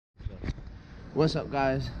What's up,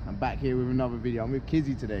 guys? I'm back here with another video. I'm with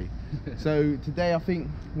Kizzy today. So today I think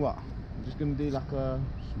I'm just gonna do like a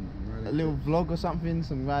little vlog or something,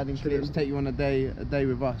 some riding clips, take you on a day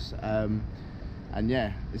with us. And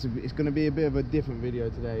yeah, it's gonna be a bit of a different video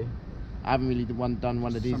today. I haven't really done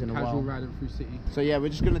one of these in a while. Casual riding through city. So yeah, we're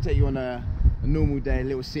just gonna take you on a normal day, a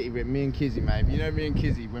little city with me and Kizzy, man. If you know me and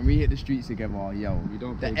Kizzy, when we hit the streets together, yo,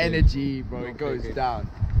 the energy, bro, it goes down.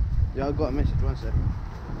 Yo, I got a message, 1 second.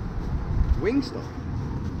 Wingstop?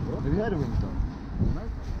 What? Have you heard of Wingstop? No.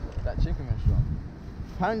 That chicken restaurant.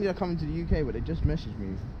 Apparently they're coming to the UK, but they just messaged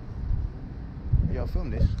me. Yo, I'll film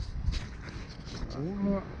this.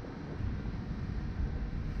 What?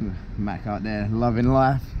 Mac out there, loving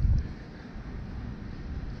life.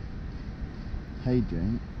 Hey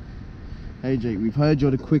Jake. Hey Jake, we've heard you're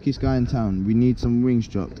the quickest guy in town. We need some wings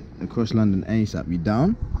dropped across London ASAP. You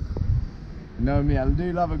down? You know me, I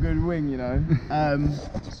do love a good wing, you know.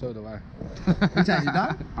 So do I. You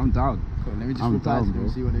down? I'm down. Cool, let me just reply to them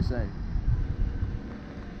and see what they say.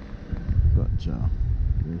 Gotcha.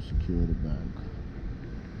 We'll secure the bag.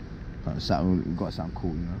 Got something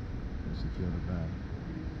cool, you know. We'll secure the bag.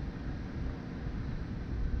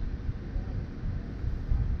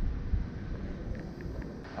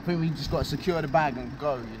 I think we just got to secure the bag and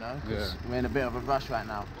go, you know, because we're in a bit of a rush right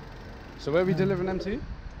now. So where are we delivering them to?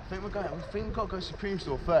 I think we've got to go Supreme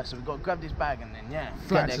store first, so we've got to grab this bag and then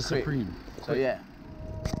flat to Supreme. So yeah,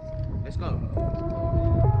 let's go.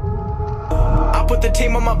 I put the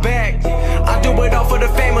team on my back. I do it all for the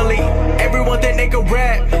family. Everyone think they can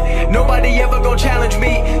rap. Nobody ever gon' challenge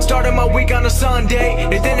me. Starting my week on a Sunday.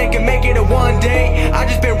 They think they can make it in one day. I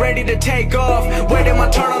just been ready to take off. Waiting my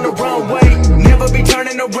turn on the runway. Never be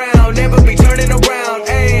turning around. Never be turning around.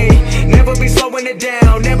 Ayy. Never be slowing it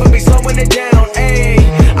down. Never be slowing it down. Ayy.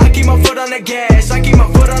 I keep my foot on the gas. I keep my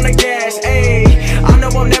foot on the gas. Ayy. I know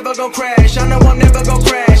I'm never gon' crash. I know I'm never gon'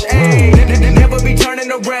 crash. Ayy. Never be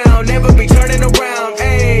turning around. Never be turning around.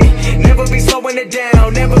 Ayy. Never be slowing it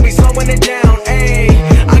down. Never be slowing it down. Ayy.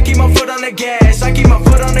 I keep my foot on the gas. I keep my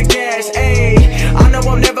foot on the gas. Ayy. I know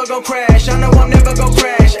I'm never gon' crash. I know I'm never gon'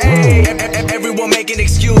 crash. Ayy. Everyone making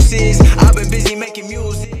excuses. I've been busy making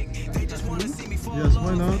music. They just wanna see me fall. Yes,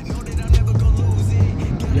 why not? Know that I'm never gon' lose it.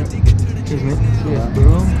 Yep. Cheers, mate. Cheers,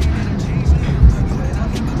 bro.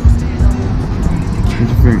 What do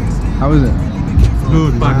you think? How is it?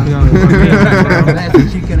 Good, man.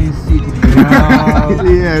 That's chicken and seafood.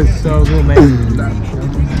 Yes. So good,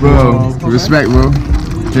 man. Bro, respect, bro.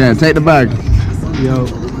 Yeah, take the bag. Yo.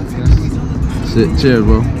 Shit, cheers,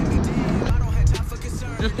 bro.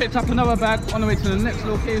 Just picked up another bag on the way to the next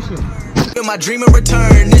location. My dream in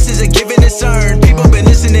return, this is a give and it's earned. People been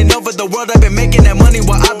listening over the world, I've been making that money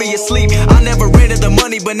while I be asleep. I never ran to the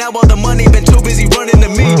money, but now all the money been too busy running to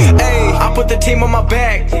me. Ayy, I put the team on my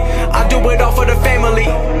back. I do it all for the family.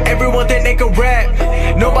 Everyone think they can rap.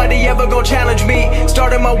 Nobody ever gon' challenge me.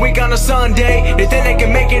 Starting my week on a Sunday. They think they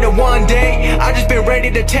can make it in one day. I just been ready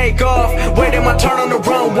to take off. Waiting my turn on the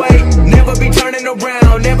runway. Never be turning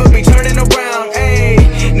around. Never be turning around.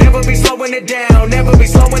 Ayy, never be slowing it down. Never be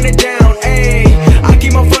slowing it down. Ayy, I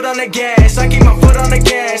keep my foot on the gas. I keep my foot on the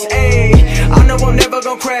gas. Ayy, I know I'm never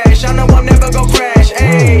gon' crash. I know I'm never gon' crash.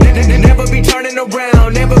 Ayy, never be turning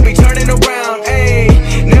around. Never be turning around.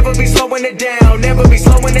 Ayy, never be slowing it down. Never be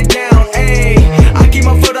slowing it down. Ayy, I keep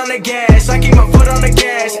my foot on the gas. I keep my foot on the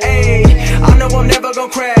gas. Ayy, I know I'm never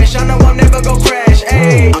gon' crash. I know I'm never gon' crash.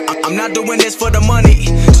 Ayy, I'm not doing this for the money,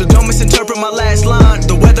 so don't misinterpret my last line.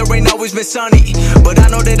 The weather ain't always been sunny, but I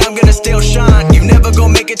know that I'm gonna still shine. You never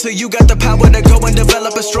gon' make it till you got the power to go and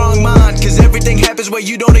develop a strong mind. Cause everything happens where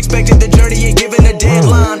you don't expect it. The journey ain't given a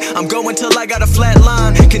deadline. I'm going till I got a flat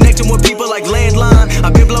line, connecting with people like landline.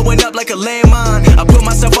 I've been blowing up like a landmine. I put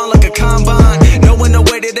myself on like a combine, knowing the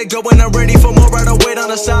way that they go and I'm ready for more. I don't wait on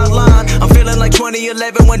the sideline. I'm feeling like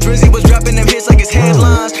 2011 when Drizzy was dropping them hits like his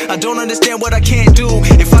headlines. I don't understand what I can't do.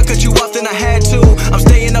 If I cut you off then I had to. I'm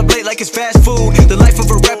staying up late like it's fast food. The life of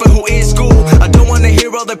a rapper who in school. I don't wanna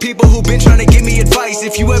hear all the people who been trying to give me advice.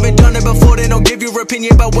 If you haven't done it before, then don't give your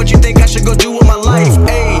opinion about what you think I should go do with my life.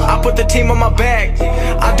 Ayy, I put the team on my back.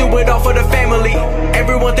 I do it all for the family.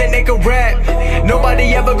 Everyone think they can rap.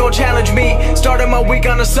 Nobody ever gon' challenge me. Starting my week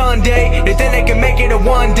on a Sunday. They think they can make it in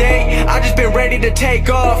one day. I just been ready to take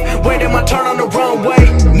off. Waiting my turn on the runway.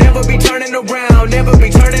 Never be turning around. Never be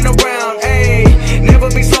turning around. Ayy, never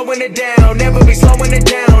be slowing it down. Never be slowing it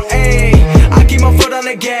down. Ayy, I keep my foot on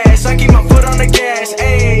the gas. I keep my foot on the gas.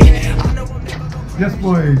 Ayy. Yes,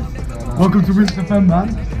 boys. Welcome to Wingstop,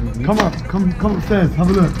 man. Come up, come upstairs. Have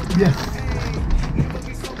a look. Yes.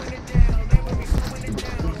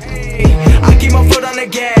 I keep my foot on the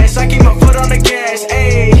gas. I keep my foot on the gas.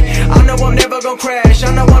 Ayy, I know I'm never gon' gon' crash.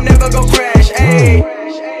 I know I'm never gon' crash. Ayy.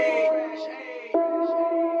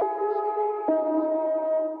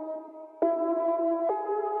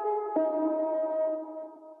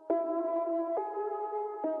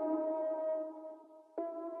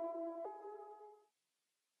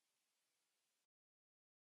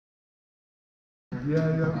 Yeah,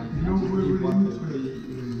 yeah. You know what we're really into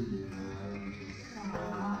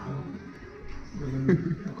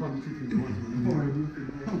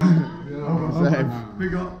Same.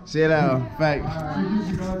 Big up. See you later. Thanks.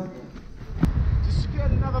 Thank you guys. Just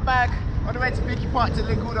secured another bag on the way to Vicky Park to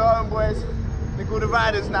link all the homeboys, link all the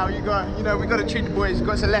riders now. You know, we got to treat the boys.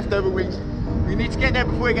 Got some leftover wings. We need to get there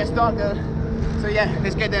before it gets darker. So yeah,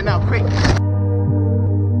 let's get there now, quick.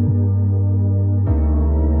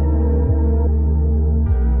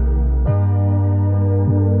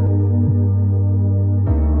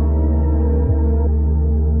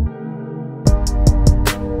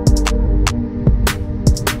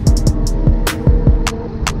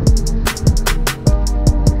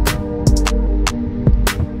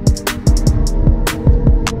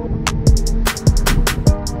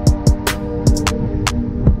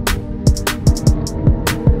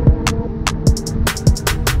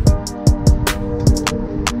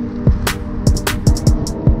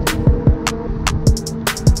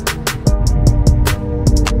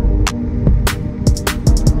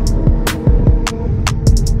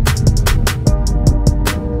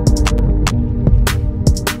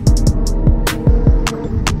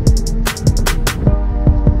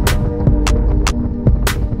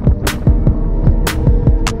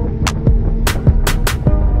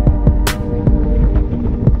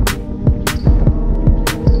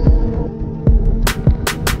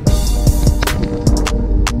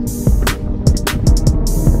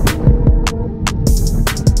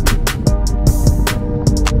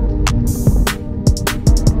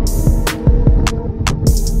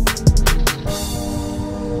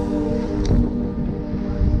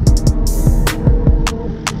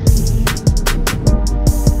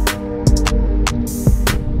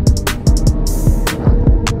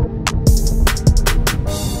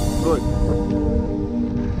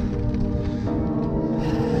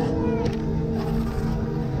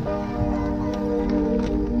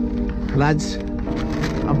 Lads,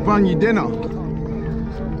 I've brung you dinner.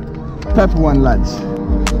 Pepper one, lads.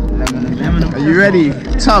 Lemon and Are you ready?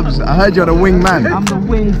 Tubbs, I heard you're the wing man. I'm the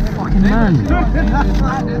wing fucking man.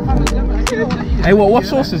 Hey, what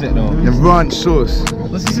sauce is it though? The ranch sauce.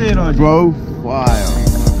 What's he saying on? Bro, fire.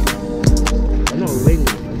 I'm not a wing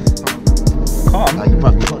man. Calm. Like, you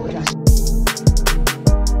must be hot.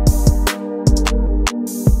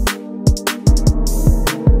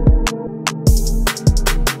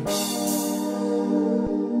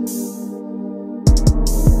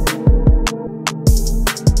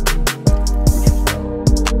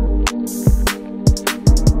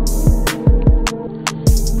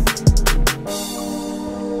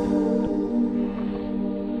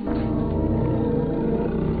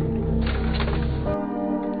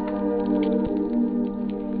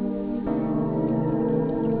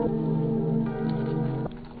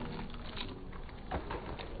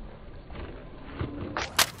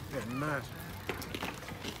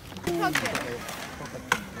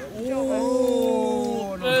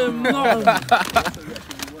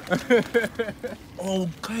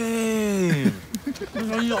 Okay.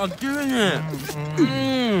 You're not doing it.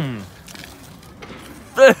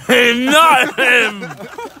 Not him.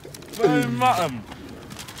 Not him.